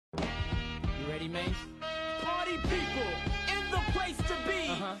ready, man? Party people in the place to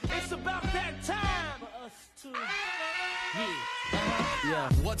be. It's about that time for us to. Yeah.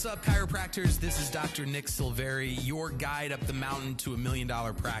 What's up, chiropractors? This is Dr. 𝗟𝗃 𝗢𝗃𝗲𝗃, your guide up the mountain to $1 million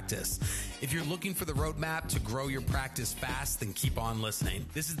practice. If you're looking for the roadmap to grow your practice fast, then keep on listening.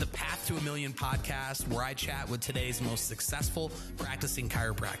 This is the Path to $1 Million podcast, where I chat with today's most successful practicing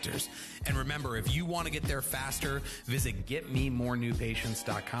chiropractors. And remember, if you want to get there faster, visit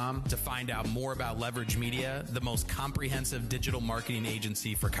getmemorenewpatients.com to find out more about Leverage Media, the most comprehensive digital marketing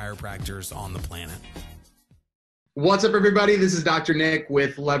agency for chiropractors on the planet. What's up, everybody? This is Dr. Nick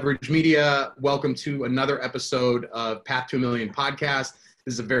with Leverage Media. Welcome to another episode of Path to $1 Million podcast.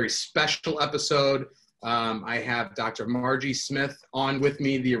 This is a very special episode. I have Dr. Margie Smith on with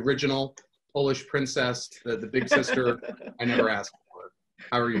me, the original Polish princess, the big sister I never asked for.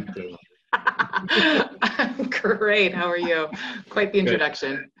 How are you doing? I'm great. How are you? Quite the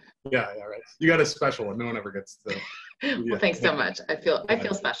introduction. Yeah, right. You got a special one. No one ever gets to. Well, thanks so much. I feel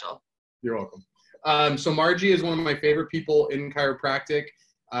special. You're welcome. So Margie is one of my favorite people in chiropractic.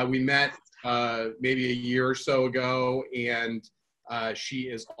 We met maybe a year or so ago, and she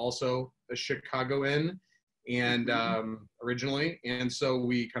is also a Chicagoan and originally, and so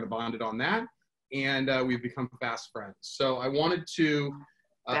we kind of bonded on that, and we've become fast friends. So I wanted to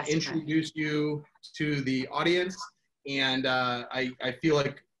introduce you to the audience, and I feel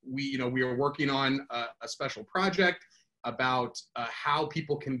like we are working on a special project about how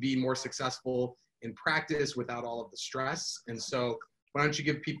people can be more successful in practice without all of the stress. And so why don't you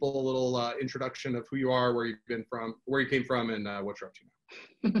give people a little introduction of who you are, where you came from, and what you're up to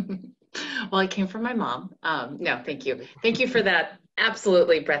now. Well, I came from my mom. No, thank you. Thank you for that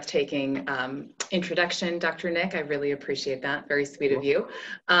absolutely breathtaking introduction, Dr. Nick. I really appreciate that. Very sweet of you.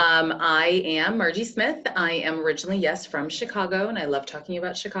 I am Margie Smith. I am originally, yes, from Chicago, and I love talking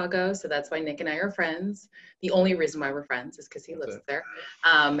about Chicago. So that's why Nick and I are friends. The only reason why we're friends is because he lives there.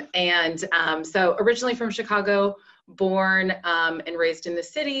 So originally from Chicago, born and raised in the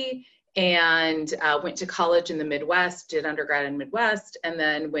city, and went to college in the Midwest, did undergrad in Midwest, and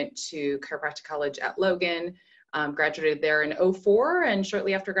then went to chiropractic college at Logan, graduated there in 2004, and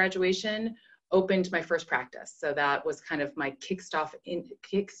shortly after graduation, opened my first practice. So that was kind of my kickstart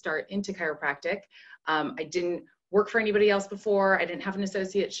into chiropractic. I didn't work for anybody else before. I didn't have an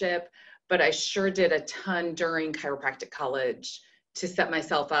associateship, but I sure did a ton during chiropractic college to set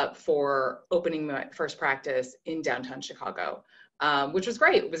myself up for opening my first practice in downtown Chicago, which was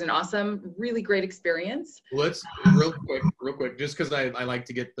great. It was an awesome, really great experience. Let's real quick, just because I like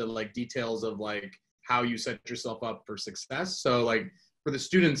to get the details of how you set yourself up for success. So for the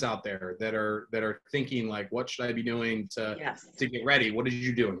students out there that are thinking what should I be doing to get ready? What did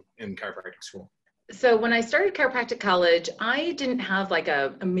you do in chiropractic school? So when I started chiropractic college, I didn't have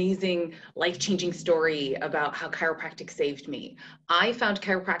a amazing life-changing story about how chiropractic saved me. I found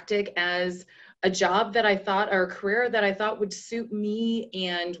chiropractic as a job that I thought, or a career that I thought would suit me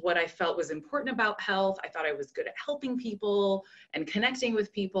and what I felt was important about health. I thought I was good at helping people and connecting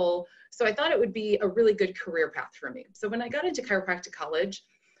with people. So I thought it would be a really good career path for me. So when I got into chiropractic college,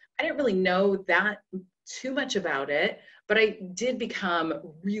 I didn't really know that too much about it, but I did become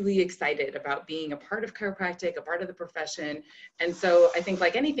really excited about being a part of chiropractic, a part of the profession. And so I think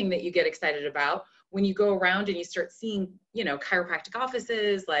like anything that you get excited about, when you go around and you start seeing, chiropractic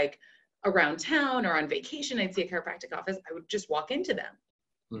offices around town or on vacation, I'd see a chiropractic office, I would just walk into them.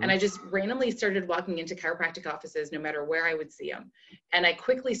 Mm-hmm. And I just randomly started walking into chiropractic offices no matter where I would see them. And I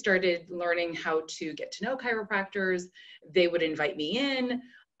quickly started learning how to get to know chiropractors. They would invite me in,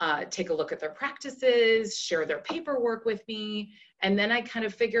 take a look at their practices, share their paperwork with me. And then I kind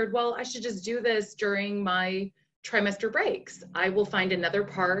of figured, well, I should just do this during my trimester breaks. I will find another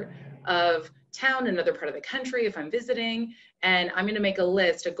part of town, another part of the country if I'm visiting, and I'm going to make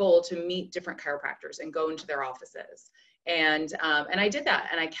a goal to meet different chiropractors and go into their offices. And I did that,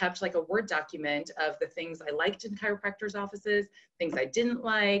 and I kept a Word document of the things I liked in chiropractors' offices, things I didn't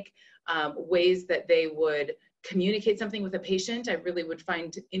like, ways that they would communicate something with a patient I really would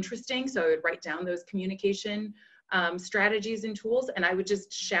find interesting. So I would write down those communication strategies and tools, and I would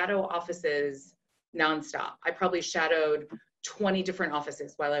just shadow offices nonstop. I probably shadowed 20 different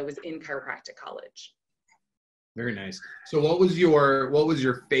offices while I was in chiropractic college. Very nice. So what was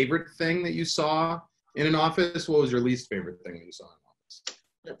your favorite thing that you saw in an office? What was your least favorite thing that you saw in an office?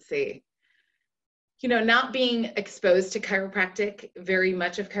 Let's see. Not being exposed to chiropractic, very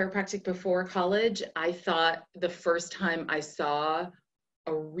much of chiropractic before college, I thought the first time I saw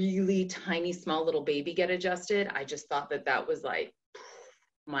a really tiny, small little baby get adjusted, I just thought that was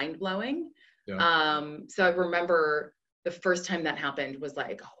mind-blowing. Yeah. So I remember the first time that happened was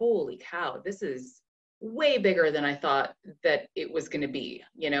like, holy cow, this is way bigger than I thought that it was going to be.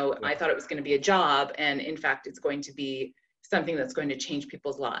 You know, I thought it was going to be a job, and in fact, it's going to be something that's going to change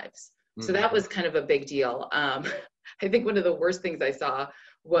people's lives. So that was kind of a big deal. I think one of the worst things I saw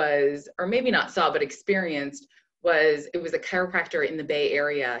was, or maybe not saw, but experienced, was it was a chiropractor in the Bay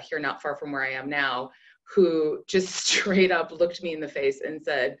Area here, not far from where I am now, who just straight up looked me in the face and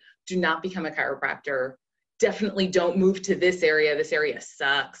said, do not become a chiropractor. Definitely don't move to this area. This area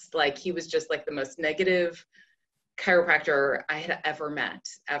sucks. Like, he was just like the most negative chiropractor I had ever met,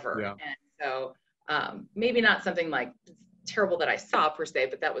 ever. Yeah. And so maybe not something like terrible that I saw per se,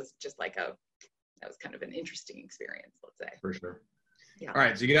 but that was just like that was kind of an interesting experience, let's say. For sure. Yeah. All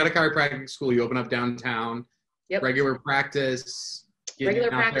right. So you got a chiropractic school, you open up downtown, regular practice, regular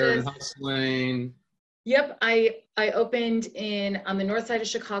practice, there and hustling. Yep, I opened on the north side of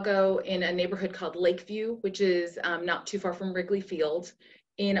Chicago in a neighborhood called Lakeview, which is not too far from Wrigley Field.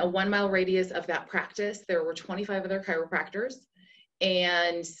 In a 1 mile radius of that practice, there were 25 other chiropractors.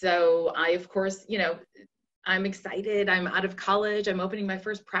 And so I, of course, you know, I'm excited. I'm out of college. I'm opening my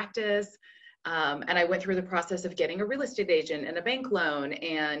first practice. And I went through the process of getting a real estate agent and a bank loan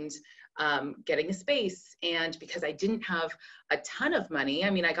and getting a space. And because I didn't have a ton of money, I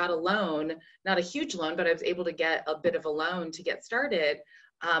mean, I got a loan, not a huge loan, but I was able to get a bit of a loan to get started.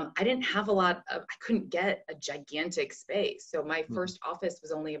 I didn't have I couldn't get a gigantic space. So my first office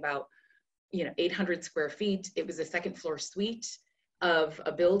was only about, 800 square feet. It was a second floor suite of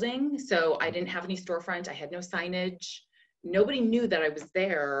a building. So I didn't have any storefront. I had no signage. Nobody knew that I was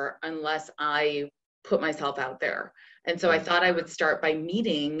there unless I put myself out there. And so I thought I would start by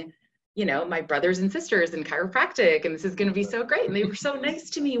meeting my brothers and sisters in chiropractic, and this is going to be so great. And they were so nice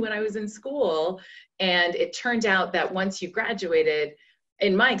to me when I was in school. And it turned out that once you graduated,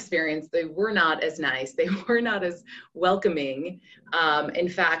 in my experience, they were not as nice. They were not as welcoming. In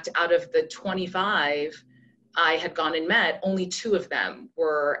fact, out of the 25 I had gone and met, only 2 of them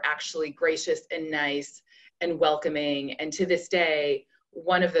were actually gracious and nice and welcoming. And to this day,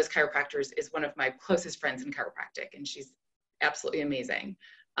 one of those chiropractors is one of my closest friends in chiropractic, and she's absolutely amazing.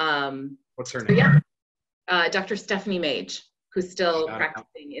 What's her name? Yeah, Dr. Stephanie Mage, who's still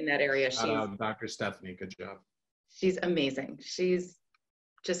practicing in that area. Shout out Dr. Stephanie, good job. She's amazing. She's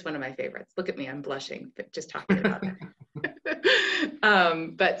just one of my favorites. Look at me, I'm blushing just talking about it.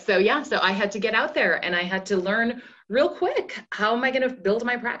 But so I had to get out there, and I had to learn real quick, how am I going to build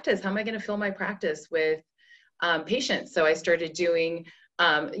my practice? How am I going to fill my practice with patients? So I started doing,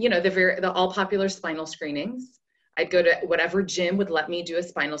 the all popular spinal screenings. I'd go to whatever gym would let me do a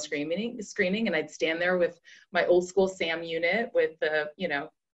spinal screening, and I'd stand there with my old school SAM unit with the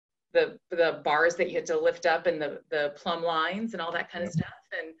bars that you had to lift up and the plumb lines and all that kind of stuff.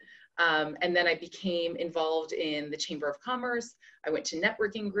 And then I became involved in the Chamber of Commerce. I went to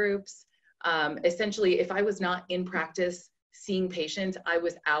networking groups. Essentially, if I was not in practice seeing patients, I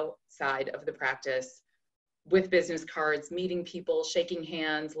was outside of the practice with business cards, meeting people, shaking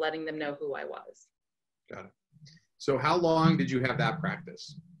hands, letting them know who I was. Got it. So how long did you have that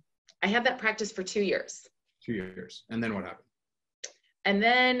practice? I had that practice for 2 years. 2 years. And then what happened? And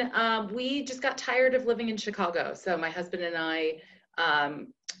then we just got tired of living in Chicago. So my husband and I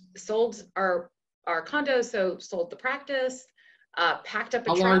sold our condo, so sold the practice, packed up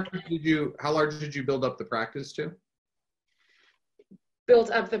a truck. How large did you build up the practice to?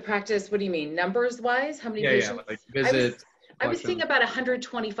 Built up the practice, what do you mean? Numbers wise? How many patients? Yeah, like visits. I was seeing about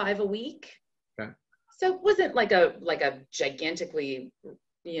 125 a week. Okay. So it wasn't like a gigantically,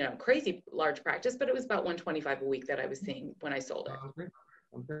 crazy large practice, but it was about 125 a week that I was seeing when I sold it.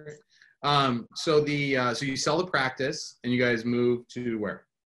 Okay. So you sell the practice, and you guys move to where?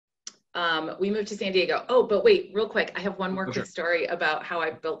 We moved to San Diego. Oh, but wait, real quick. I have one more quick story about how I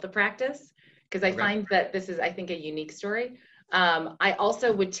built the practice, because I find that this is, I think, a unique story. I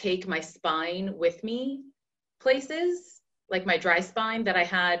also would take my spine with me places, like my dry spine that I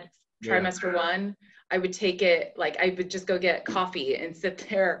had trimester 1. I would take it, like I would just go get coffee and sit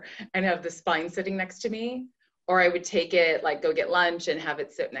there and have the spine sitting next to me. Or I would take it, like go get lunch and have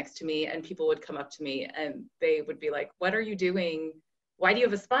it sit next to me, and people would come up to me and they would be like, what are you doing? Why do you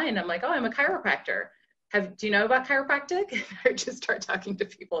have a spine? I'm like, oh, I'm a chiropractor. Do you know about chiropractic? I just start talking to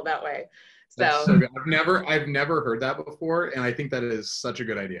people that way. So good. I've never heard that before, and I think that is such a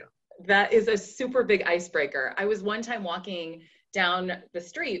good idea. That is a super big icebreaker. I was one time walking down the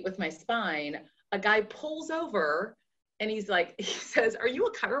street with my spine. A guy pulls over and he says, are you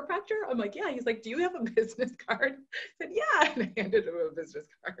a chiropractor? I'm like, yeah. He's like, do you have a business card? I said, yeah. And I handed him a business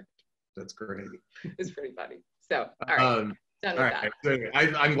card. That's great. It's pretty funny. So, all right. All right.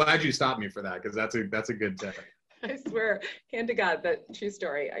 I'm glad you stopped me for that, because that's a good tip. I swear, hand to God, that true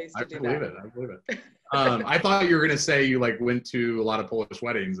story. I used to do that. I believe it. I thought you were going to say you like went to a lot of Polish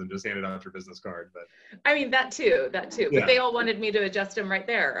weddings and just handed out your business card, but I mean, that too. Yeah. But they all wanted me to adjust them right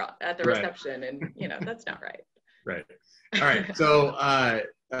there at the reception, and that's not right. Right. All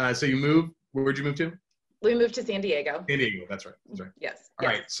right. So you moved. Where'd you move to? We moved to San Diego. San Diego. That's right. Yes. All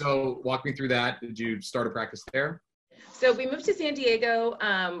right. So walk me through that. Did you start a practice there? So we moved to San Diego.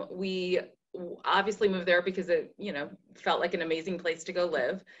 We obviously moved there because it, felt like an amazing place to go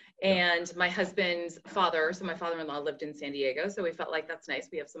live. And my husband's father, so my father-in-law lived in San Diego. So we felt like that's nice.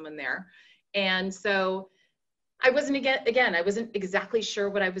 We have someone there. And so I wasn't exactly sure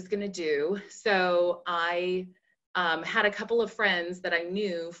what I was going to do. So I had a couple of friends that I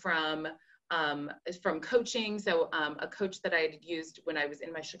knew from coaching. So a coach that I had used when I was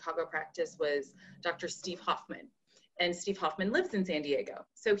in my Chicago practice was Dr. Steve Hoffman. And Steve Hoffman lives in San Diego.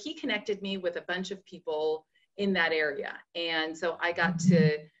 So he connected me with a bunch of people in that area. And so I got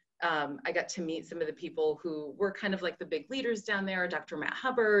to meet some of the people who were kind of like the big leaders down there, Dr. Matt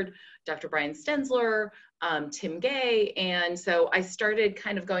Hubbard, Dr. Brian Stenzler, Tim Gay. And so I started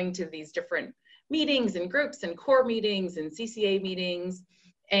kind of going to these different meetings and groups and core meetings and CCA meetings.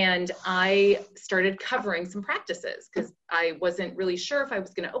 And I started covering some practices because I wasn't really sure if I was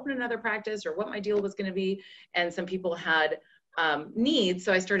going to open another practice or what my deal was going to be. And some people had needs.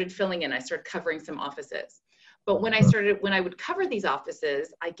 So I started filling in. I started covering some offices. But when I would cover these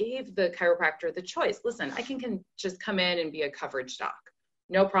offices, I gave the chiropractor the choice. Listen, I can just come in and be a coverage doc.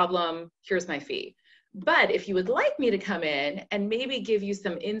 No problem. Here's my fee. But if you would like me to come in and maybe give you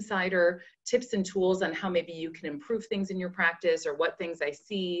some insider tips and tools on how maybe you can improve things in your practice or what things I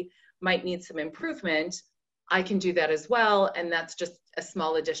see might need some improvement, I can do that as well. And that's just a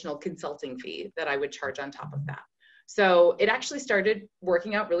small additional consulting fee that I would charge on top of that. So it actually started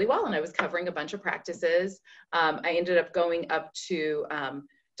working out really well, and I was covering a bunch of practices. I ended up going up to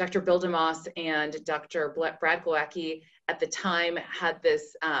Dr. 𝗿𝗵𝗲 and Dr. Brad Glowacki at the time had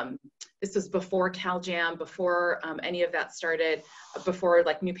this, this was before CalJam, before any of that started, before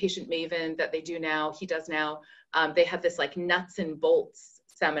like New Patient Maven that they do now, he does now. They had this like nuts and bolts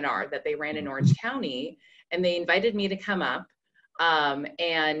seminar that they ran in Orange County, and they invited me to come up.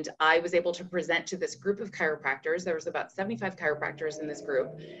 And I was able to present to this group of chiropractors. There was about 75 chiropractors in this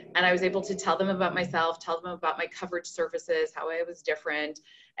group. And I was able to tell them about myself, tell them about my coverage services, how I was different.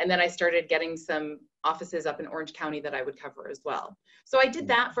 And then I started getting some offices up in Orange County that I would cover as well. So I did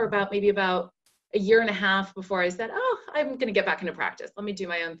that for maybe about a year and a half before I said, oh, I'm going to get back into practice. Let me do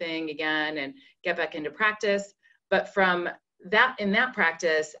my own thing again and get back into practice. But from that, in that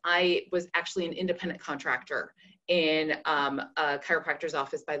practice, I was actually an independent contractor in a chiropractor's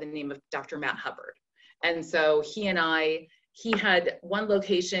office by the name of Dr. Matt Hubbard. And so he had one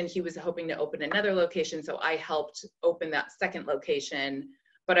location, he was hoping to open another location. So I helped open that second location,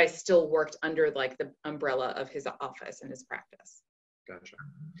 but I still worked under like the umbrella of his office and his practice. Gotcha.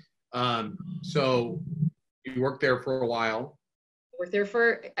 So you worked there for a while.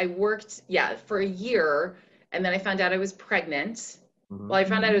 I worked for a year, and then I found out I was pregnant. Mm-hmm. Well, I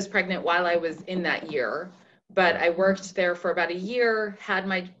found out I was pregnant while I was in that year. But I worked there for about a year, had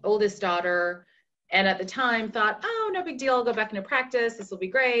my oldest daughter, and at the time thought, oh, no big deal, I'll go back into practice, this will be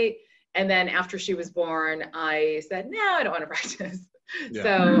great. And then after she was born, I said, no, I don't want to practice. Yeah.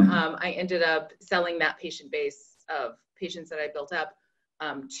 So I ended up selling that patient base of patients that I built up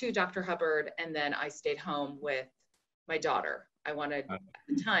to Dr. Hubbard, and then I stayed home with my daughter. I wanted at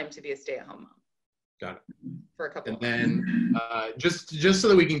the time to be a stay-at-home mom. Got it. For a couple of months. And then just so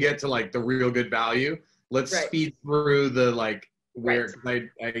that we can get to like the real good value, let's speed through the like where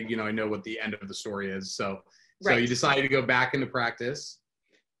I know what the end of the story is. So you decided to go back into practice.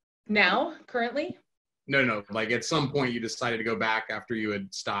 Now, currently? No. Like at some point you decided to go back after you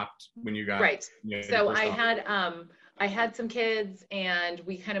had stopped when you got So I had some kids, and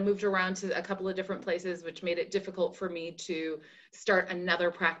we kind of moved around to a couple of different places, which made it difficult for me to start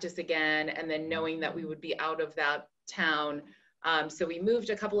another practice again. And then knowing that we would be out of that town. So we moved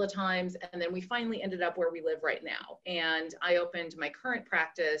a couple of times, and then we finally ended up where we live right now. And I opened my current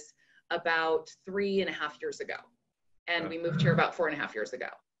practice about 3.5 years ago. And we moved here about 4.5 years ago.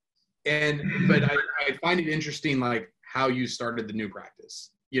 But I find it interesting, like how you started the new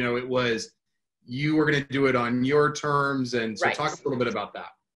practice. It was, you were going to do it on your terms. And so talk a little bit about that.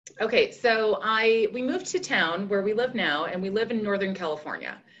 Okay. So we moved to town where we live now, and we live in Northern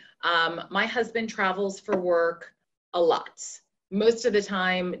California. My husband travels for work a lot. Most of the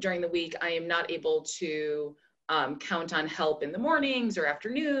time during the week, I am not able to count on help in the mornings or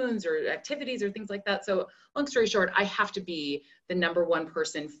afternoons or activities or things like that. So long story short, I have to be the number one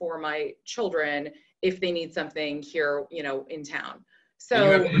person for my children if they need something here, you know, in town.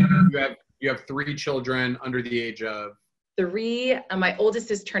 So you have 3 children under the age of 3. My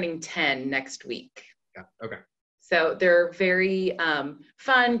oldest is turning 10 next week. Yeah. Okay. So they're very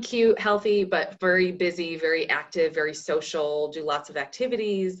fun, cute, healthy, but very busy, very active, very social, do lots of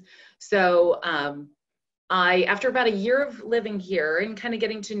activities. So after about a year of living here and kind of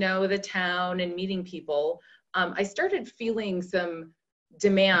getting to know the town and meeting people, I started feeling some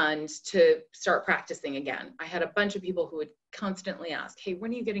demand to start practicing again. I had a bunch of people who would constantly ask, hey,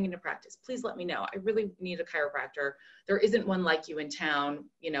 when are you getting into practice? Please let me know. I really need a chiropractor. There isn't one like you in town,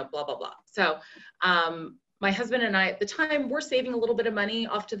 you know, blah, blah, blah. So my husband and I at the time were saving a little bit of money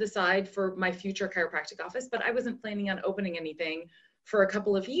off to the side for my future chiropractic office, but I wasn't planning on opening anything for a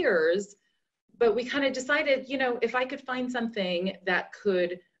couple of years. But we kind of decided, you know, if I could find something that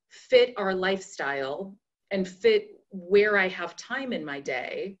could fit our lifestyle and fit where I have time in my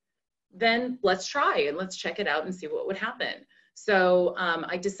day, then let's try and let's check it out and see what would happen. So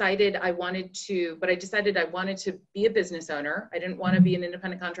I decided I wanted to be a business owner. I didn't want to be an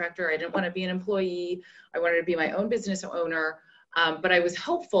independent contractor. I didn't want to be an employee. I wanted to be my own business owner. But I was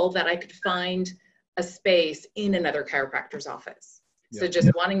hopeful that I could find a space in another chiropractor's office. So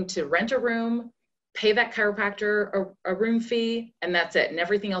just wanting to rent a room, pay that chiropractor a room fee, and that's it. And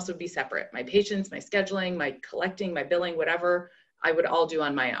everything else would be separate. My patients, my scheduling, my collecting, my billing, whatever, I would all do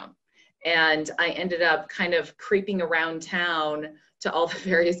on my own. And I ended up kind of creeping around town to all the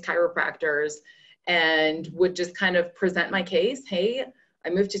various chiropractors and would just kind of present my case. Hey, I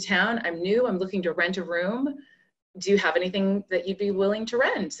moved to town. I'm new. I'm looking to rent a room. Do you have anything that you'd be willing to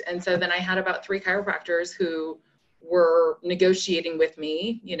rent? And so then I had about 3 chiropractors who were negotiating with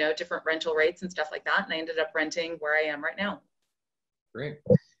me, you know, different rental rates and stuff like that. And I ended up renting where I am right now. Great.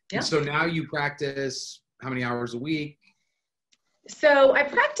 Yeah. And so now you practice how many hours a week? So I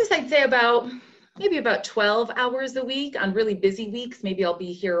practice, I'd say maybe about 12 hours a week. On really busy weeks, maybe I'll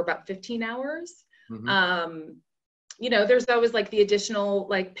be here about 15 hours. Mm-hmm. You know, there's always like the additional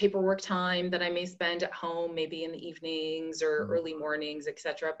like paperwork time that I may spend at home, maybe in the evenings or early mornings,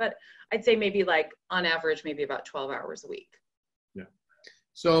 etc. But I'd say maybe like on average, maybe about 12 hours a week. Yeah.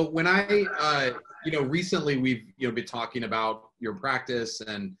 So when I, you know, recently we've, you know, been talking about your practice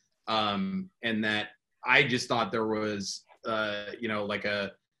and that I just thought there was, you know, like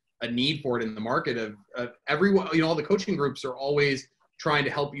a need for it in the market of everyone, you know, all the coaching groups are always trying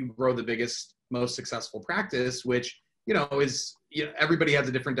to help you grow the biggest, most successful practice, which, you know, is, you know, everybody has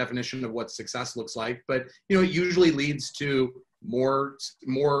a different definition of what success looks like, but, you know, it usually leads to more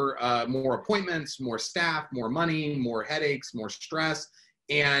appointments, more staff, more money, more headaches, more stress.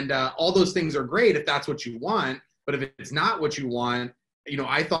 And all those things are great if that's what you want. But if it's not what you want, you know,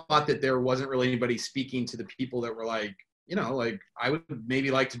 I thought that there wasn't really anybody speaking to the people that were like, you know, like I would maybe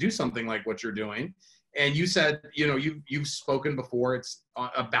like to do something like what you're doing. And you said, you know, you've spoken before. It's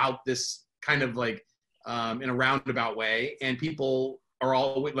about this kind of like in a roundabout way, and people are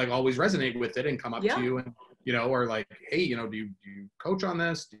always resonate with it and come up to you and, you know, are like, hey, you know, do you coach on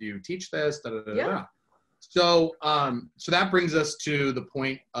this? Do you teach this? Da, da, da, da. So, so that brings us to the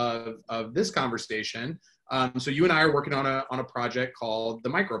point of this conversation. So you and I are working on a project called the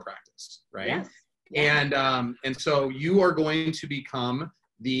Micro Practice, right? Yes. Yeah. And so you are going to become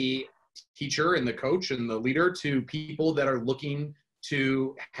the teacher and the coach and the leader to people that are looking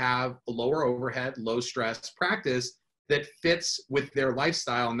to have a lower overhead, low stress practice that fits with their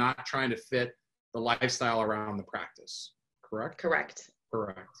lifestyle, not trying to fit the lifestyle around the practice. Correct? Correct.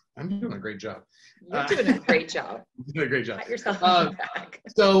 Correct. I'm doing a great job. You're doing a great job. You're doing a great job. Pat yourself on the back.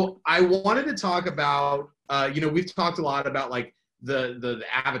 So I wanted to talk about, you know, we've talked a lot about like the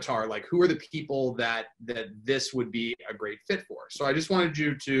avatar, like who are the people that this would be a great fit for. So I just wanted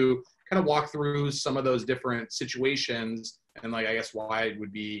you to kind of walk through some of those different situations and like, I guess why it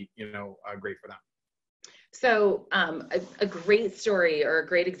would be, you know, great for them. So a great story or a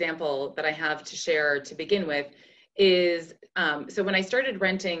great example that I have to share to begin with is, so when I started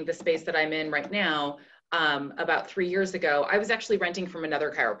renting the space that I'm in right now, about 3 years ago, I was actually renting from another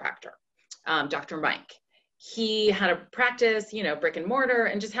chiropractor, Dr. Mike. He had a practice, you know, brick and mortar,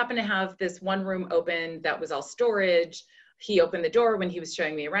 and just happened to have this one room open that was all storage. He opened the door when he was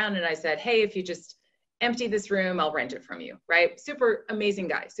showing me around, and I said, hey, if you just empty this room, I'll rent it from you, right? Super amazing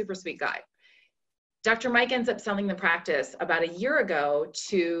guy, super sweet guy. Dr. Mike ends up selling the practice about a year ago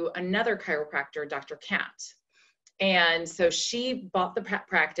to another chiropractor, Dr. Kat. And so she bought the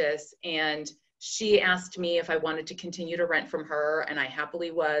practice and she asked me if I wanted to continue to rent from her, and I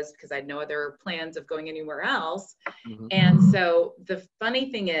happily was, because I had no other plans of going anywhere else. Mm-hmm. And so the funny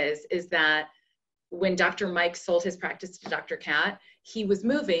thing is that when Dr. Mike sold his practice to Dr. Kat, he was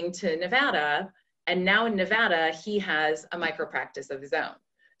moving to Nevada, and now in Nevada, he has a micro practice of his own.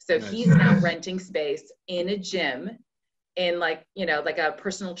 So nice. He's now renting space in a gym, in like a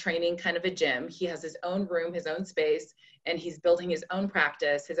personal training kind of a gym. He has his own room, his own space, and he's building his own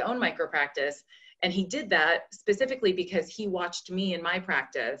practice, his own micro practice. And he did that specifically because he watched me in my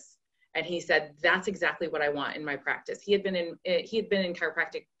practice, and he said, that's exactly what I want in my practice. He had been in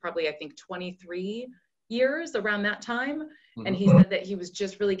chiropractic probably, I think, 23 years around that time. Mm-hmm. And he said that he was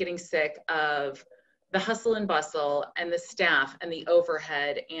just really getting sick of the hustle and bustle and the staff and the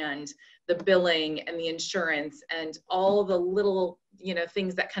overhead and the billing and the insurance and all the little,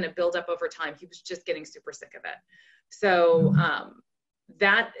 things that kind of build up over time. He was just getting super sick of it. So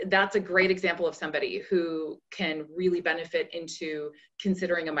that's a great example of somebody who can really benefit into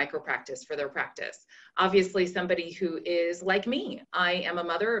considering a micro practice for their practice. Obviously, somebody who is like me. I am a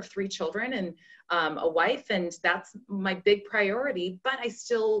mother of 3 children and a wife, and that's my big priority, but I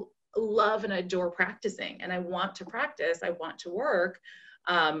still love and adore practicing, and I want to practice. I want to work.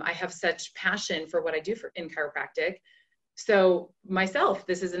 I have such passion for what I do in chiropractic. So myself,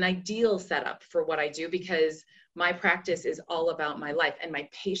 this is an ideal setup for what I do, because my practice is all about my life, and my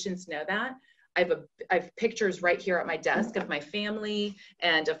patients know that. I have pictures right here at my desk of my family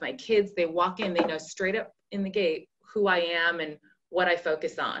and of my kids. They walk in, they know straight up in the gate who I am and what I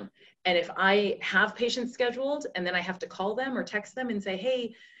focus on. And if I have patients scheduled and then I have to call them or text them and say,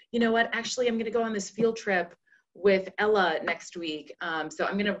 hey, you know what, actually, I'm going to go on this field trip with Ella next week. So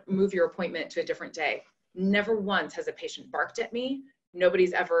I'm going to move your appointment to a different day. Never once has a patient barked at me.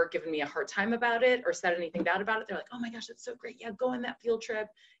 Nobody's ever given me a hard time about it or said anything bad about it. They're like, oh my gosh, that's so great. Yeah, go on that field trip.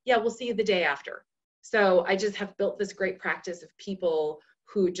 Yeah, we'll see you the day after. So I just have built this great practice of people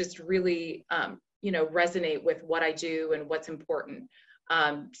who just really, resonate with what I do and what's important.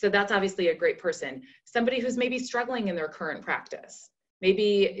 So that's obviously a great person. Somebody who's maybe struggling in their current practice.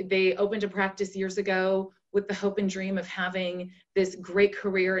 Maybe they opened a practice years ago with the hope and dream of having this great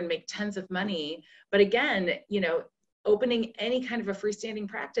career and make tons of money. But again, opening any kind of a freestanding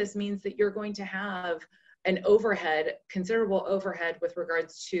practice means that you're going to have an overhead, considerable overhead with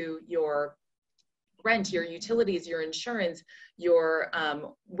regards to your rent, your utilities, your insurance, your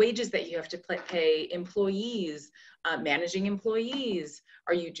wages that you have to pay employees, managing employees.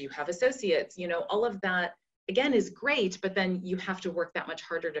 Do you have associates? All of that, again, is great, but then you have to work that much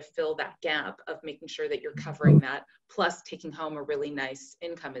harder to fill that gap of making sure that you're covering that, plus taking home a really nice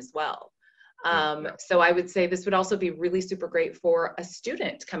income as well. So I would say this would also be really super great for a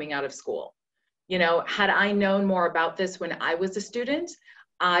student coming out of school. Had I known more about this when I was a student,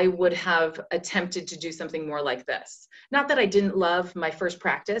 I would have attempted to do something more like this. Not that I didn't love my first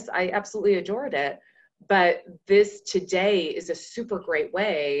practice, I absolutely adored it, but this today is a super great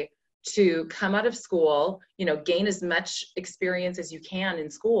way to come out of school, gain as much experience as you can in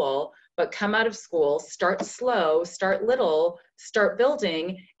school, but come out of school, start slow, start little, start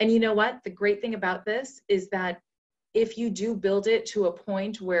building. And you know what? The great thing about this is that if you do build it to a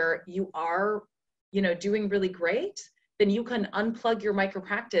point where you are, doing really great, then you can unplug your micro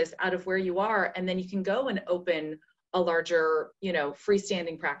practice out of where you are, and then you can go and open a larger,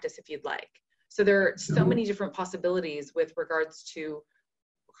 freestanding practice if you'd like. So there are so many different possibilities with regards to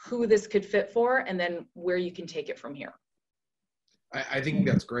who this could fit for, and then where you can take it from here. I think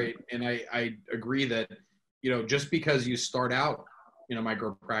that's great. And I agree that, just because you start out in a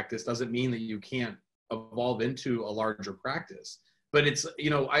micro practice doesn't mean that you can't evolve into a larger practice. But it's,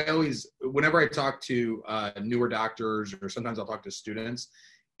 I always, whenever I talk to newer doctors, or sometimes I'll talk to students,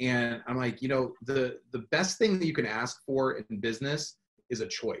 and I'm like, the best thing that you can ask for in business is a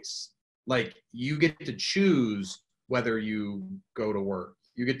choice. Like, you get to choose whether you go to work.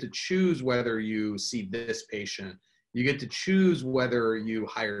 You get to choose whether you see this patient. You get to choose whether you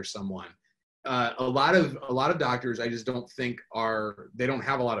hire someone. A lot of doctors, I just don't think they don't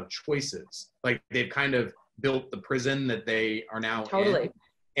have a lot of choices. Like, they've kind of built the prison that they are now totally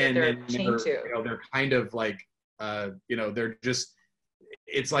in. And they're then chained to. They're kind of like, they're just,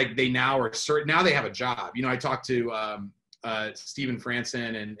 it's like they now are certain, now they have a job. I talked to Stephen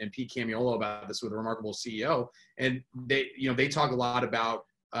Franson and 𝗵𝘃𝗵𝗏 𝗍𝗏 about this with a remarkable CEO. And they talk a lot about,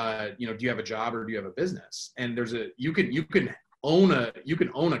 do you have a job or do you have a business? And you can own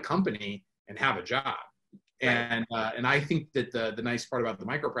a company and have a job. And I think that the nice part about the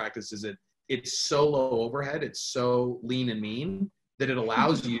micro practice is that it's so low overhead, it's so lean and mean that it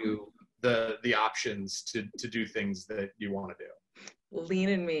allows you the options to do things that you want to do. Lean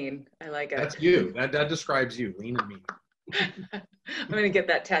and mean. I like it. That's you. That describes you, lean and mean. I'm going to get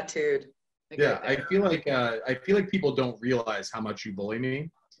that tattooed. Yeah, I feel like people don't realize how much you bully me,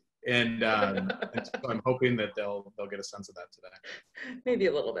 and so I'm hoping that they'll get a sense of that today. Maybe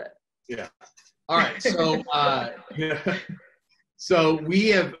a little bit. Yeah. All right. So so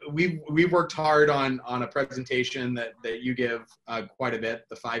we've worked hard on a presentation that you give quite a bit,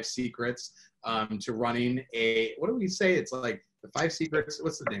 the 5 secrets to running a, what do we say? It's like the 5 secrets.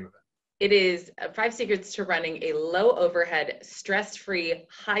 What's the name of it? It is 5 secrets to running a low overhead, stress-free,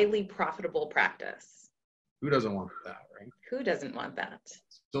 highly profitable practice. Who doesn't want that, right? Who doesn't want that?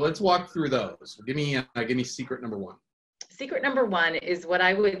 So let's walk through those. Give me secret number 1. Secret number 1 is what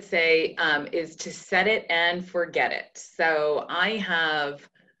I would say is to set it and forget it. So I have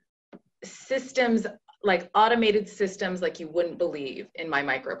systems, like automated systems like you wouldn't believe in my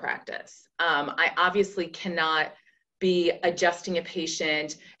micro practice. I obviously cannot be adjusting a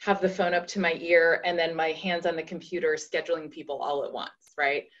patient, have the phone up to my ear, and then my hands on the computer scheduling people all at once,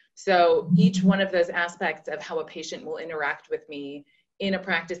 right? So each one of those aspects of how a patient will interact with me in a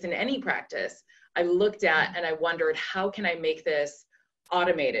practice, in any practice, I looked at and I wondered, how can I make this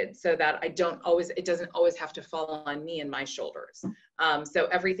automated so that it doesn't always have to fall on me and my shoulders. So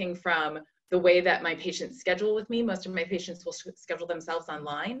everything from the way that my patients schedule with me, most of my patients will schedule themselves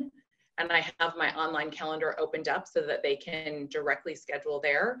online, and I have my online calendar opened up so that they can directly schedule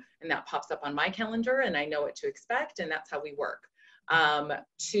there, and that pops up on my calendar and I know what to expect, and that's how we work.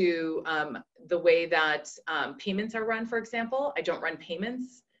 To the way that payments are run, for example, I don't run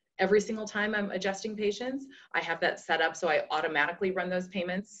payments every single time I'm adjusting patients. I have that set up so I automatically run those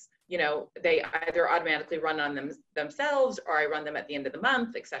payments. You know, they either automatically run on themselves, or I run them at the end of the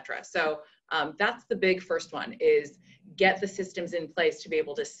month, etc. So that's the big first one, is get the systems in place to be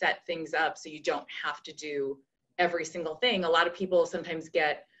able to set things up so you don't have to do every single thing. A lot of people sometimes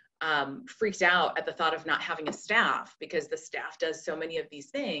get freaked out at the thought of not having a staff, because the staff does so many of these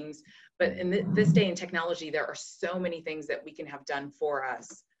things. But in this day in technology, there are so many things that we can have done for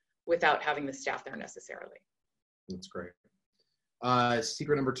us without having the staff there necessarily. That's great.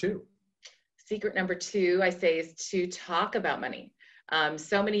 Secret number 2. Secret number 2, I say, is to talk about money.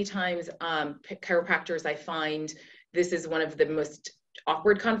 So many times, chiropractors, I find this is one of the most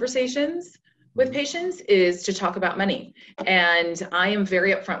awkward conversations with patients, is to talk about money. And I am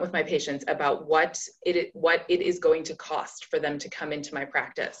very upfront with my patients about what it is going to cost for them to come into my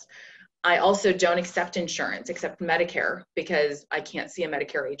practice. I also don't accept insurance, except Medicare, because I can't see a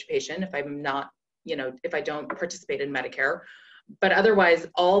Medicare age patient if I'm not, if I don't participate in Medicare. But otherwise,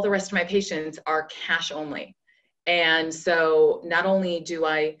 all the rest of my patients are cash only. And so not only do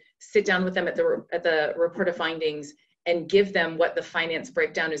I sit down with them at the report of findings and give them what the finance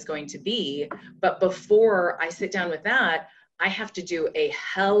breakdown is going to be, but before I sit down with that, I have to do a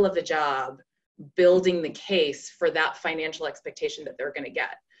hell of a job building the case for that financial expectation that they're going to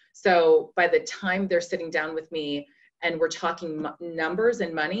get. So by the time they're sitting down with me and we're talking numbers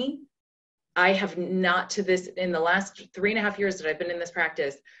and money, I have not, in the last 3.5 years that I've been in this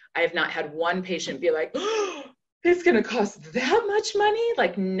practice, I have not had one patient be like, oh, it's going to cost that much money?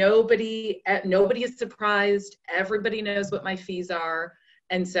 Like nobody is surprised. Everybody knows what my fees are.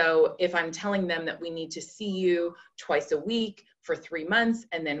 And so if I'm telling them that we need to see you twice a week for 3 months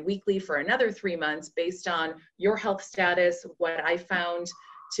and then weekly for another 3 months based on your health status, what I found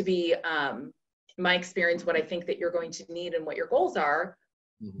to be my experience, what I think that you're going to need and what your goals are,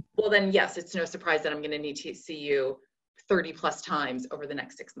 well then yes, it's no surprise that I'm going to need to see you 30 plus times over the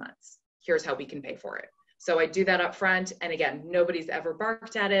next 6 months. Here's how we can pay for it. So I do that up front. And again, nobody's ever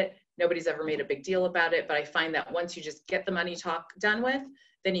barked at it. Nobody's ever made a big deal about it. But I find that once you just get the money talk done with,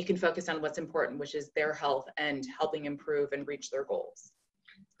 then you can focus on what's important, which is their health and helping improve and reach their goals.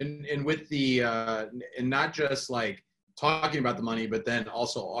 And with the, and not just like talking about the money, but then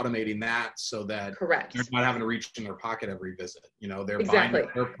also automating that so that correct, they're not having to reach in their pocket every visit. They're exactly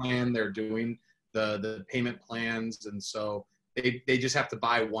buying their plan, they're doing the payment plans. And so they just have to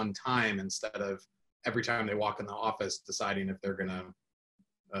buy one time instead of every time they walk in the office deciding if they're gonna,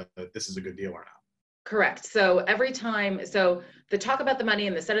 this is a good deal or not. Correct. So every time, so the talk about the money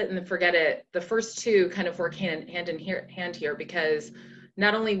and the set it and the forget it, the first 2 kind of work hand in hand here, because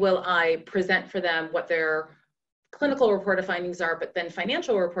not only will I present for them what their clinical report of findings are, but then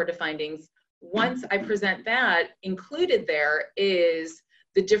financial report of findings. Once I present that, included there is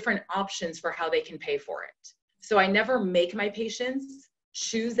the different options for how they can pay for it. So I never make my patients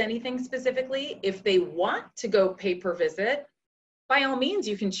choose anything specifically. If they want to go pay per visit, by all means,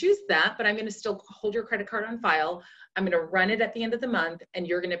 you can choose that, but I'm going to still hold your credit card on file. I'm going to run it at the end of the month, and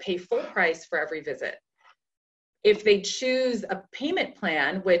you're going to pay full price for every visit. If they choose a payment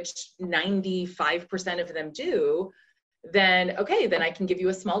plan, which 95% of them do, then okay, then I can give you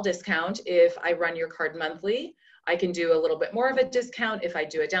a small discount if I run your card monthly. I can do a little bit more of a discount if I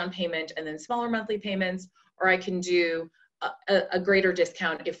do a down payment and then smaller monthly payments, or I can do a greater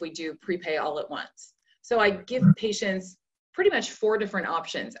discount if we do prepay all at once. So I give patients pretty much 4 different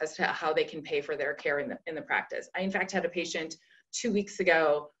options as to how they can pay for their care in the practice. I in fact had a patient 2 weeks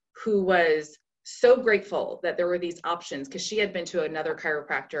ago who was so grateful that there were these options, because she had been to another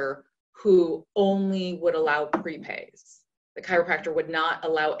chiropractor who only would allow prepays. The chiropractor would not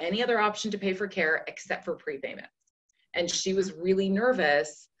allow any other option to pay for care except for prepayment. And she was really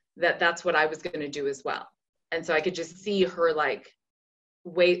nervous that that's what I was going to do as well. And so I could just see her like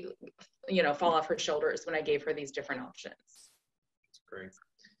weight, fall off her shoulders when I gave her these different options. That's great.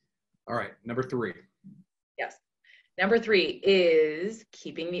 All right, number 3. Yes. Number 3 is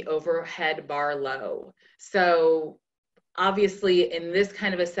keeping the overhead bar low. So obviously in this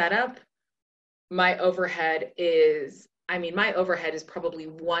kind of a setup, my overhead is probably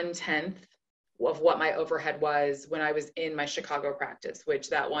 1/10 of what my overhead was when I was in my Chicago practice, which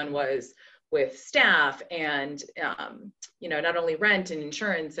that one was with staff and, not only rent and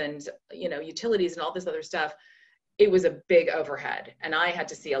insurance and, utilities and all this other stuff. It was a big overhead, and I had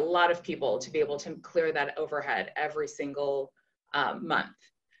to see a lot of people to be able to clear that overhead every single month.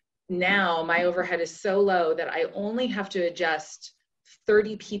 Now my overhead is so low that I only have to adjust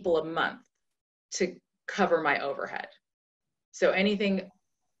 30 people a month to cover my overhead. So anything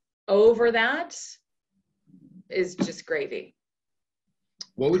over that is just gravy.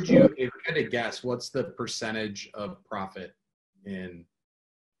 What would you, if you had to guess, what's the percentage of profit in?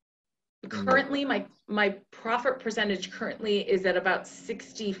 Currently, my profit percentage currently is at about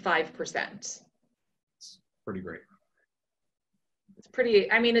 65%. It's pretty great. It's pretty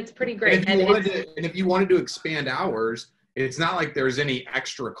great. And if you wanted to expand hours, it's not like there's any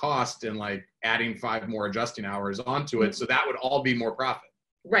extra cost in like adding 5 more adjusting hours onto it. So that would all be more profit.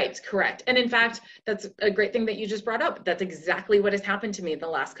 Right, correct. And in fact, that's a great thing that you just brought up. That's exactly what has happened to me the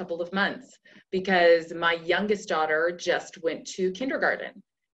last couple of months, because my youngest daughter just went to kindergarten.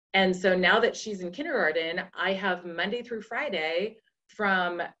 And so now that she's in kindergarten, I have Monday through Friday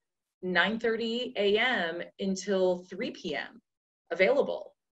from 9:30 a.m. until 3 p.m.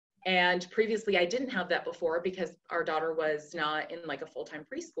 available. And previously I didn't have that before because our daughter was not in like a full-time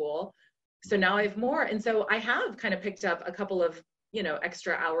preschool. So now I have more. And so I have kind of picked up a couple of,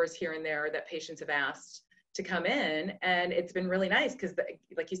 extra hours here and there that patients have asked to come in. And it's been really nice because,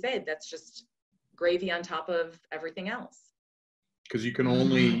 like you said, that's just gravy on top of everything else. Because you can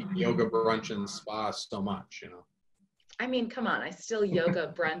only yoga, brunch, and spa so much, I mean, come on, I still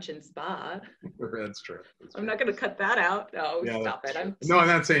yoga, brunch, and spa. That's true. I'm not going to cut that out. No, yeah, stop it. I'm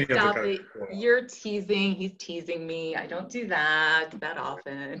not saying you have to cut it. You're teasing. He's teasing me. I don't do that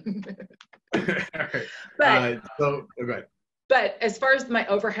often. All right. But as far as my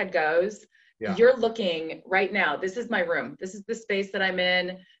overhead goes, you're looking right now. This is my room. This is the space that I'm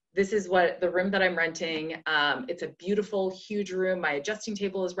in. This is the room that I'm renting. It's a beautiful, huge room. My adjusting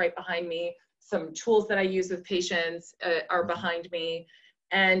table is right behind me. Some tools that I use with patients are behind me.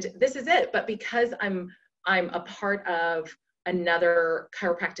 And this is it. But because I'm a part of another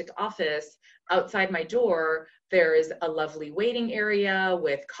chiropractic office, outside my door, there is a lovely waiting area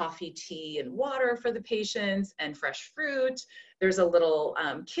with coffee, tea, and water for the patients and fresh fruit. There's a little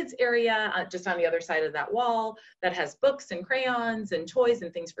kids area just on the other side of that wall that has books and crayons and toys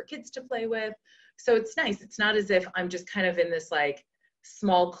and things for kids to play with. So it's nice. It's not as if I'm just kind of in this like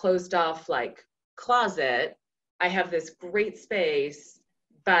small closed off like closet. I have this great space,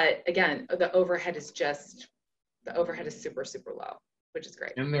 but again, the overhead is super, super low, which is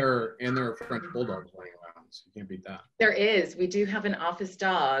great. And there are French bulldogs running around, so you can't beat that. There is. We do have an office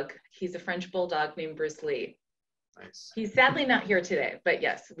dog. He's a French bulldog named 𝗪𝘁. Nice. He's sadly not here today, but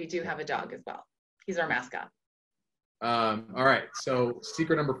yes, we do have a dog as well. He's our mascot. All right. So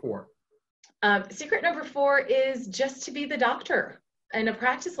secret number 4. Secret number 4 is just to be the doctor. In a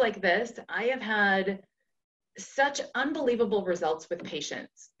practice like this, I have had such unbelievable results with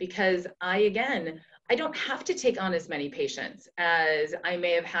patients because I don't have to take on as many patients as I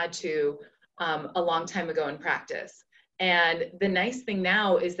may have had to a long time ago in practice. And the nice thing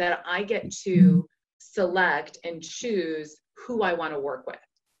now is that I get to select and choose who I want to work with.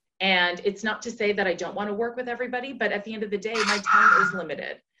 And it's not to say that I don't want to work with everybody, but at the end of the day, my time is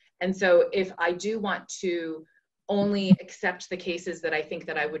limited. And so if I do want to only accept the cases that I think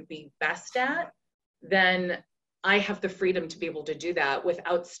that I would be best at, then I have the freedom to be able to do that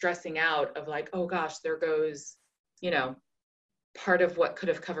without stressing out of like, oh gosh, there goes, part of what could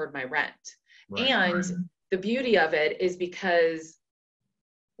have covered my rent. Right. And the beauty of it is because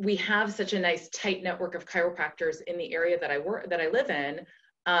we have such a nice tight network of chiropractors in the area that I live in.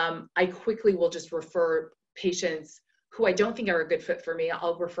 I quickly will just refer patients who I don't think are a good fit for me.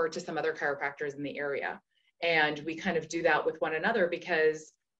 I'll refer to some other chiropractors in the area. And we kind of do that with one another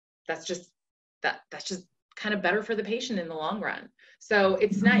because that's just kind of better for the patient in the long run. So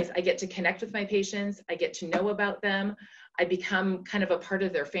it's nice. I get to connect with my patients. I get to know about them. I become kind of a part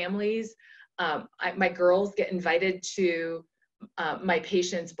of their families. My girls get invited to my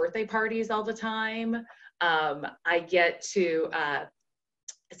patients' birthday parties all the time. I get to,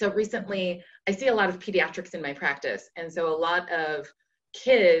 so recently I see a lot of pediatrics in my practice. And so a lot of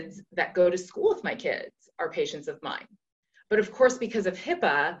kids that go to school with my kids are patients of mine. But of course, because of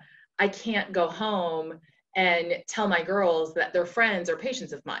HIPAA, I can't go home and tell my girls that their friends are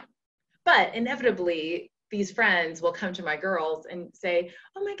patients of mine. But inevitably, these friends will come to my girls and say,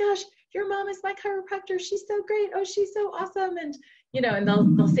 oh my gosh, your mom is my chiropractor. She's so great. Oh, she's so awesome. And, you know, and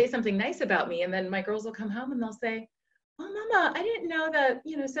they'll say something nice about me. And then my girls will come home and they'll say, oh, Mama, I didn't know that,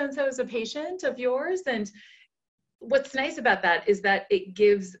 you know, so-and-so is a patient of yours. And what's nice about that is that it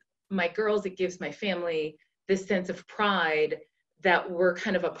gives my girls, it gives my family this sense of pride that we're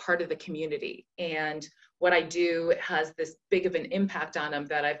kind of a part of the community. And what I do has this big of an impact on them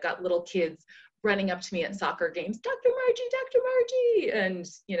that I've got little kids running up to me at soccer games, Dr. Margie, and,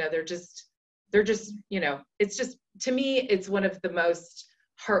 you know, they're just, you know, it's just, to me, it's one of the most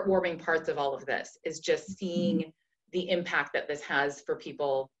heartwarming parts of all of this is just seeing the impact that this has for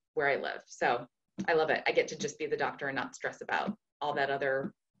people where I live. So I love it. I get to just be the doctor and not stress about all that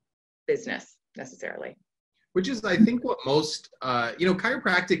other business necessarily. Which is, I think, what most, you know,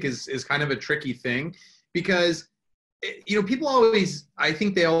 chiropractic is kind of a tricky thing because, you know, people always, I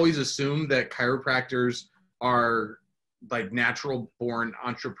think they always assume that chiropractors are like natural born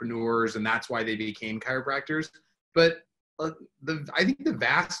entrepreneurs and that's why they became chiropractors. But I think the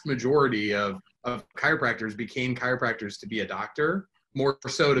vast majority of chiropractors became chiropractors to be a doctor, more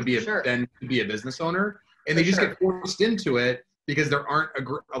so to be than to be a business owner. And they just get forced into it because there aren't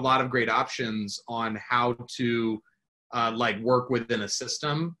a lot of great options on how to like work within a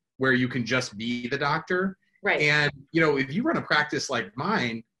system where you can just be the doctor. Right. And, you know, if you run a practice like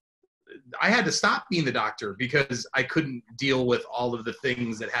mine, I had to stop being the doctor because I couldn't deal with all of the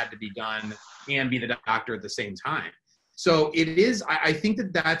things that had to be done and be the doctor at the same time. So it is, I think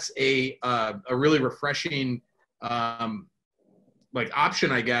that that's a really refreshing like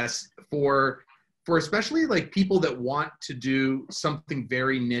option, I guess, for especially like people that want to do something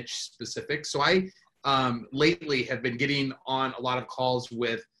very niche specific. So I lately have been getting on a lot of calls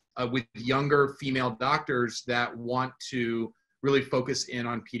with younger female doctors that want to really focus in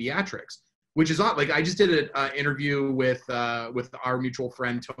on pediatrics, which is not like I just did an interview with our mutual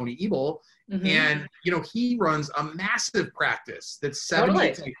friend Tony Ebel, and you know he runs a massive practice that's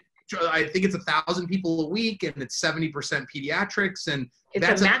 70. I think it's 1,000 people a week, and it's 70% pediatrics, and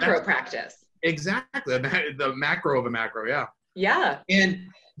it's a macro practice. Exactly, the macro of a macro, yeah. Yeah, and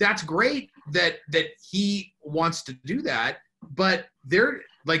that's great that he wants to do that, but there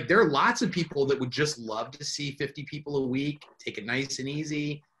are lots of people that would just love to see 50 people a week, take it nice and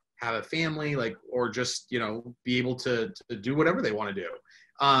easy, have a family, like, or just, you know, be able to do whatever they want to do.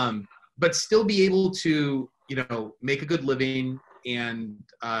 But still be able to, you know, make a good living and,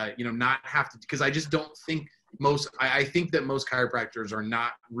 you know, not have to, because I just don't think I think that most chiropractors are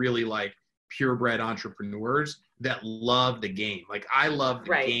not really like purebred entrepreneurs that love the game. Like I love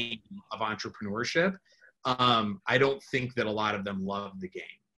the game of entrepreneurship. I don't think that a lot of them love the game.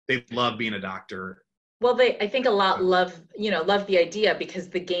 They love being a doctor. Well, I think a lot love the idea because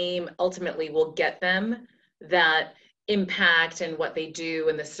the game ultimately will get them that impact and what they do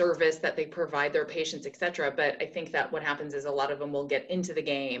and the service that they provide their patients, et cetera. But I think that what happens is a lot of them will get into the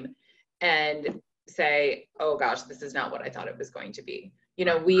game and say, oh gosh, this is not what I thought it was going to be. You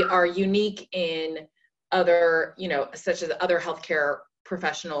know, we are unique in other, you know, such as other healthcare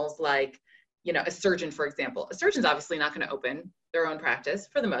professionals, like, you know, a surgeon, for example. A surgeon's obviously not going to open their own practice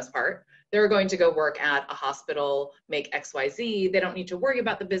for the most part. They're going to go work at a hospital, make XYZ. They don't need to worry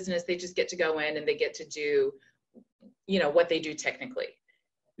about the business. They just get to go in and they get to do, you know, what they do technically.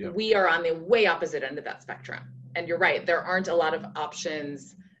 Yep. We are on the way opposite end of that spectrum. And you're right, there aren't a lot of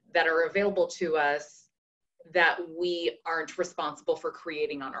options that are available to us that we aren't responsible for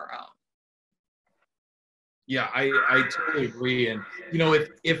creating on our own. Yeah, I totally agree. And, you know,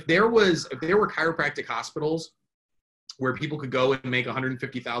 if there were chiropractic hospitals where people could go and make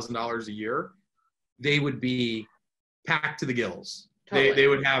 $150,000 a year, they would be packed to the gills. Totally. They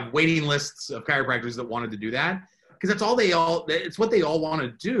would have waiting lists of chiropractors that wanted to do that because it's what they all want to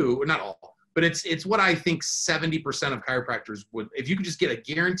do. Not all, but it's what I think 70% of chiropractors would, if you could just get a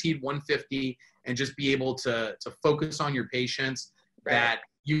guaranteed 150 and just be able to focus on your patients, Right. that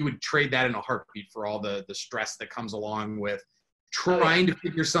you would trade that in a heartbeat for all the stress that comes along with trying to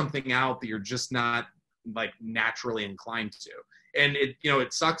figure something out that you're just not like naturally inclined to. And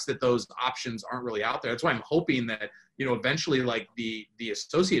it sucks that those options aren't really out there. That's why I'm hoping that, eventually like the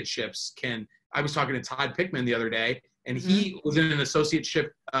associateships can, I was talking to 𝗏𝗏 the other day, and he was in an associateship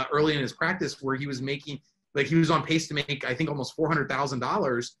early in his practice where he was making, like he was on pace to make, I think, almost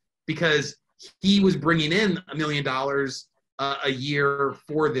 $400,000 because he was bringing in $1 million a year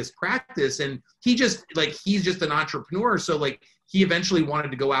for this practice. And he's just an entrepreneur. So like he eventually wanted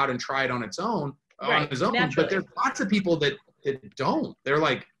to go out and try it on its own, on his own. Naturally. But there's lots of people that don't. They're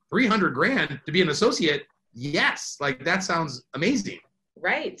like, $300,000 to be an associate. Yes. Like that sounds amazing.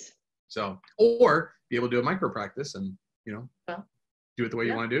 Right. So, or be able to do a micro practice and, do it the way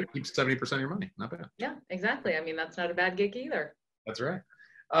you want to do it. Keep 70% of your money. Not bad. Yeah, exactly. I mean, that's not a bad gig either. That's right.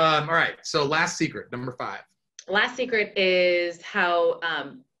 All right. So last secret, number 5. Last secret is how,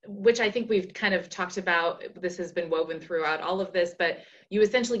 which I think we've kind of talked about, this has been woven throughout all of this, but you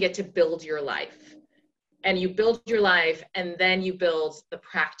essentially get to build your life. And you build your life, and then you build the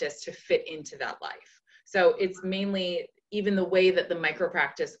practice to fit into that life. So it's mainly even the way that the micro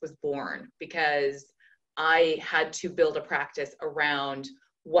practice was born, because I had to build a practice around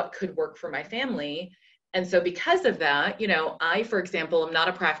what could work for my family. And so because of that, I, for example, am not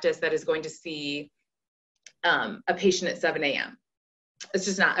a practice that is going to see a patient at 7 a.m. It's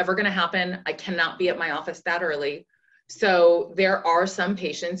just not ever going to happen. I cannot be at my office that early. So there are some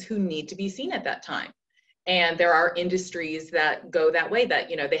patients who need to be seen at that time. And there are industries that go that way, that,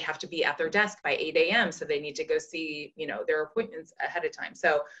 they have to be at their desk by 8 a.m. So they need to go see, their appointments ahead of time.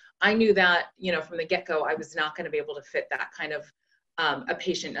 So I knew that, from the get-go, I was not going to be able to fit that kind of a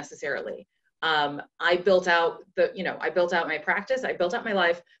patient necessarily. I built out my practice, I built out my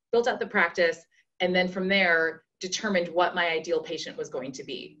life, built out the practice, and then from there determined what my ideal patient was going to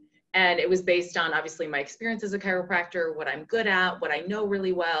be. And it was based on obviously my experience as a chiropractor, what I'm good at, what I know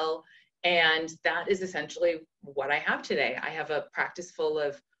really well. And that is essentially what I have today. I have a practice full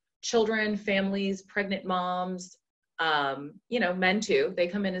of children, families, pregnant moms, men too, they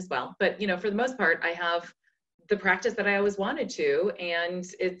come in as well. But, for the most part, I have the practice that I always wanted to. And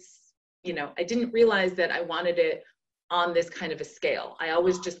it's, I didn't realize that I wanted it on this kind of a scale. I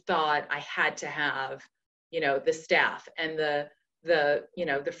always just thought I had to have, the staff and the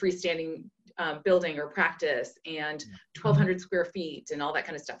freestanding building or practice and 1,200 square feet and all that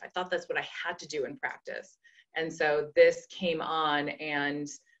kind of stuff. I thought that's what I had to do in practice. And so this came on, and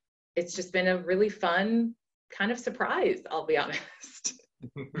it's just been a really fun kind of surprise, I'll be honest.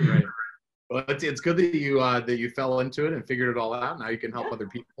 Right. Well, it's good that you fell into it and figured it all out. Now you can help other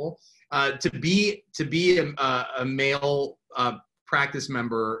people. To be a male practice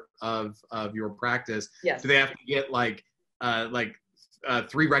member of your practice, yes. Do they have to get like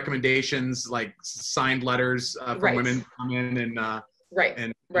 3 recommendations, like signed letters from right. women to come in and right.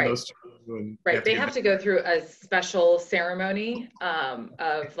 and right. those two, and right. They have to go through a special ceremony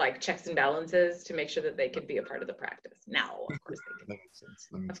of like checks and balances to make sure that they could be a part of the practice. Now, of course they can. That makes sense.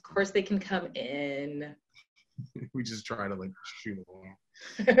 Of course they can come in. We just try to like shoot it along.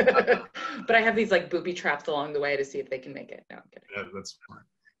 But I have these like booby traps along the way to see if they can make it. No, I'm kidding. Yeah, that's fine.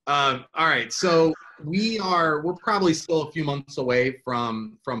 All right, so we're probably still a few months away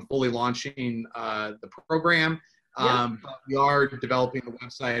from fully launching the program. But we are developing the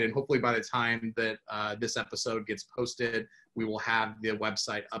website, and hopefully by the time that this episode gets posted, we will have the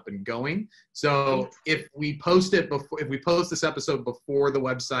website up and going. So if we post this episode before the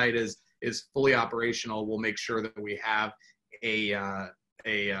website is fully operational, we'll make sure that we have a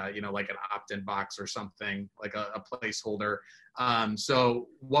like an opt-in box or something, like a placeholder. So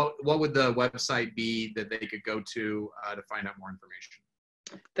what would the website be that they could go to find out more information?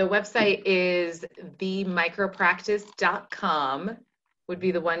 The website is themicropractice.com would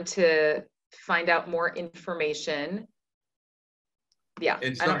be the one to find out more information. Yeah.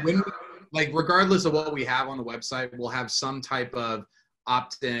 And so regardless of what we have on the website, we'll have some type of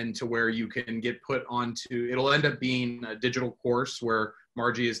opt-in to where you can get put onto, it'll end up being a digital course where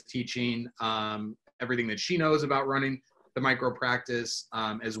Margie is teaching everything that she knows about running the micro practice,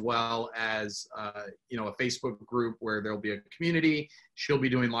 as well as a Facebook group where there'll be a community. She'll be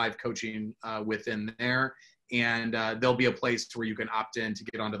doing live coaching within there, and there'll be a place where you can opt in to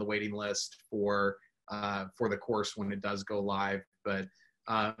get onto the waiting list for the course when it does go live. But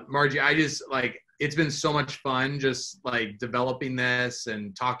Margie, it's been so much fun just like developing this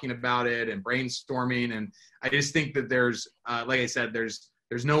and talking about it and brainstorming, and I just think that there's like I said, there's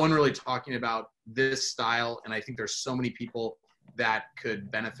there's no one really talking about this style. And I think there's so many people that could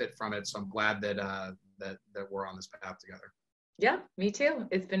benefit from it. So I'm glad that, that we're on this path together. Yeah, me too.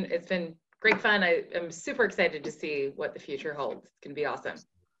 It's been great fun. I am super excited to see what the future holds. It's going to be awesome.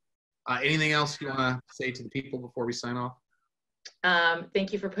 Anything else you want to say to the people before we sign off?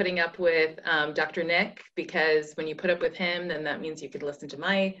 Thank you for putting up with Dr. Nick, because when you put up with him, then that means you could listen to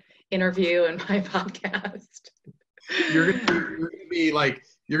my interview and my podcast. You're gonna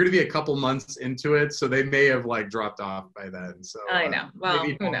be a couple months into it, so they may have like dropped off by then. So I know. Well,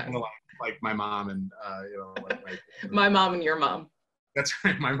 who knows? Like my mom and my mom and your mom. That's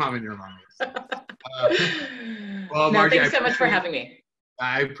right, my mom and your mom. Well, Margie, thanks so much for having me.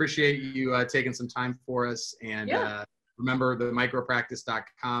 I appreciate you taking some time for us. And remember the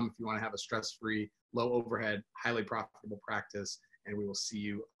𝗏𝗏𝗏𝗏𝗏𝗏𝗏𝗏.com if you want to have a stress-free, low overhead, highly profitable practice. And we will see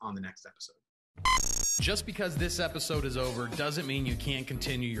you on the next episode. Just because this episode is over doesn't mean you can't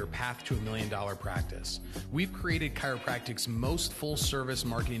continue your path to $1 million practice. We've created chiropractic's most full-service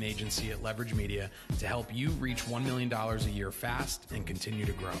marketing agency at Leverage Media to help you reach $1 million a year fast and continue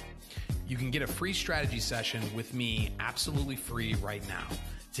to grow. You can get a free strategy session with me absolutely free right now.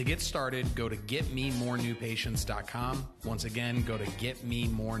 To get started, go to getmemorenewpatients.com. Once again, go to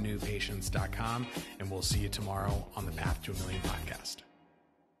getmemorenewpatients.com, and we'll see you tomorrow on the Path to $1 Million podcast.